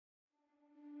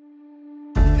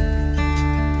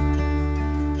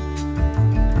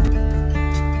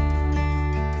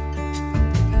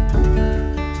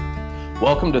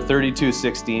Welcome to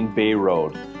 3216 Bay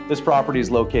Road. This property is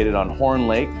located on Horne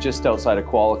Lake, just outside of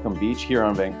Qualicum Beach here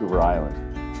on Vancouver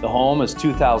Island. The home is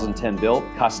 2010 built,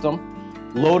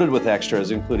 custom, loaded with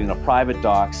extras including a private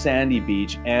dock, sandy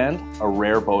beach, and a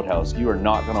rare boathouse. You are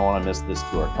not going to want to miss this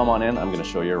tour. Come on in, I'm going to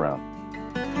show you around.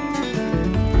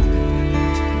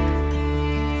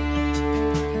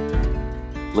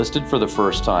 Listed for the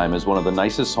first time is one of the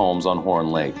nicest homes on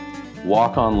Horne Lake.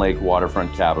 Walk-on-lake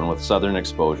waterfront cabin with southern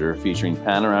exposure featuring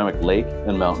panoramic lake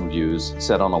and mountain views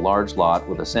set on a large lot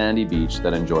with a sandy beach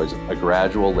that enjoys a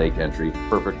gradual lake entry,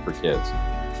 perfect for kids.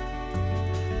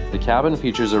 The cabin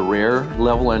features a rare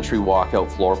level entry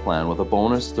walkout floor plan with a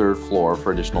bonus third floor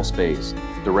for additional space,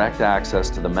 direct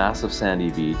access to the massive sandy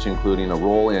beach including a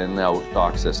roll-in-out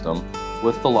dock system,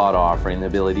 with the lot offering the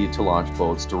ability to launch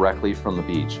boats directly from the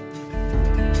beach.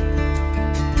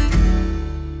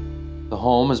 The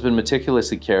home has been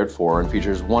meticulously cared for and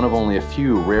features one of only a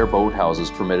few rare boathouses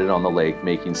permitted on the lake,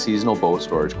 making seasonal boat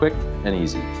storage quick and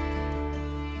easy.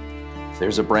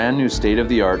 There's a brand new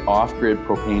state-of-the-art off-grid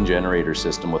propane generator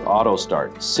system with auto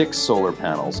start, 6 solar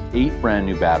panels, 8 brand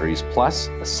new batteries, plus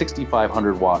a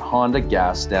 6,500 watt Honda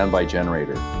gas standby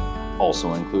generator.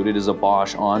 Also included is a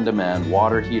Bosch on-demand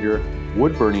water heater,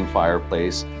 wood-burning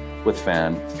fireplace with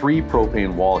fan, 3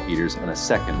 propane wall heaters, and a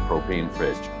second propane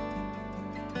fridge.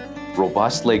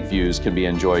 Robust lake views can be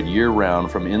enjoyed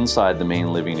year-round from inside the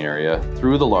main living area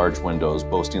through the large windows,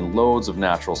 boasting loads of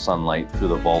natural sunlight through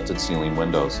the vaulted ceiling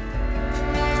windows.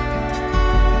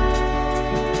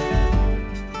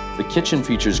 The kitchen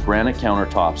features granite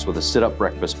countertops with a sit-up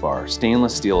breakfast bar,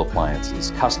 stainless steel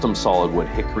appliances, custom solid wood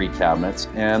hickory cabinets,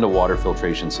 and a water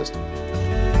filtration system.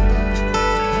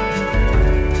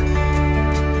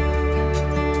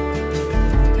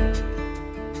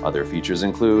 Other features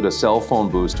include a cell phone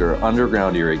booster,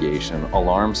 underground irrigation,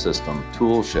 alarm system,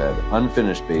 tool shed,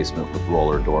 unfinished basement with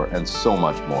roller door, and so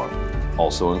much more.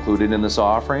 Also included in this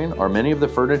offering are many of the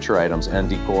furniture items and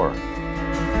decor.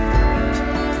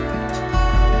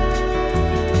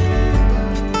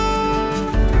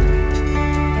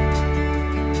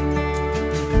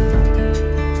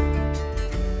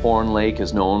 Horne Lake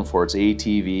is known for its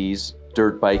ATVs,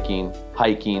 dirt biking,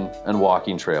 hiking, and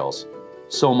walking trails.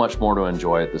 So much more to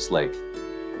enjoy at this lake.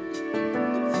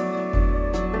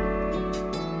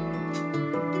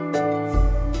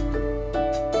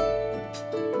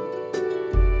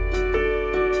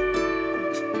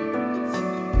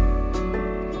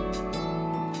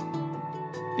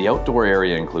 The outdoor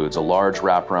area includes a large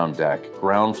wraparound deck,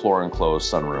 ground floor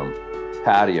enclosed sunroom,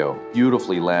 patio,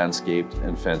 beautifully landscaped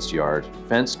and fenced yard,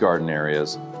 fenced garden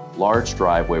areas, large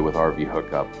driveway with RV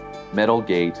hookup, metal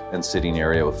gate and sitting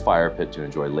area with fire pit to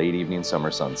enjoy late evening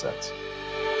summer sunsets.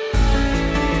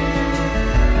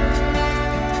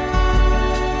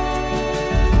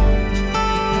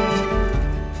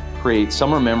 Create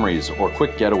summer memories or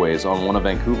quick getaways on one of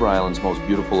Vancouver Island's most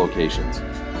beautiful locations.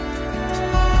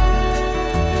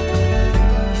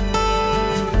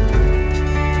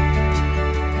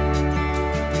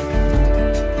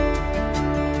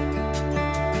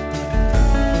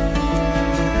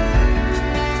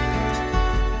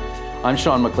 I'm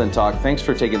Sean McLintock. Thanks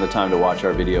for taking the time to watch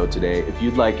our video today. If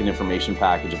you'd like an information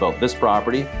package about this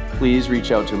property, please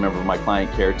reach out to a member of my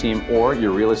client care team or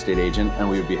your real estate agent and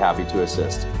we would be happy to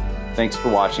assist. Thanks for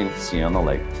watching. See you on the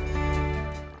lake.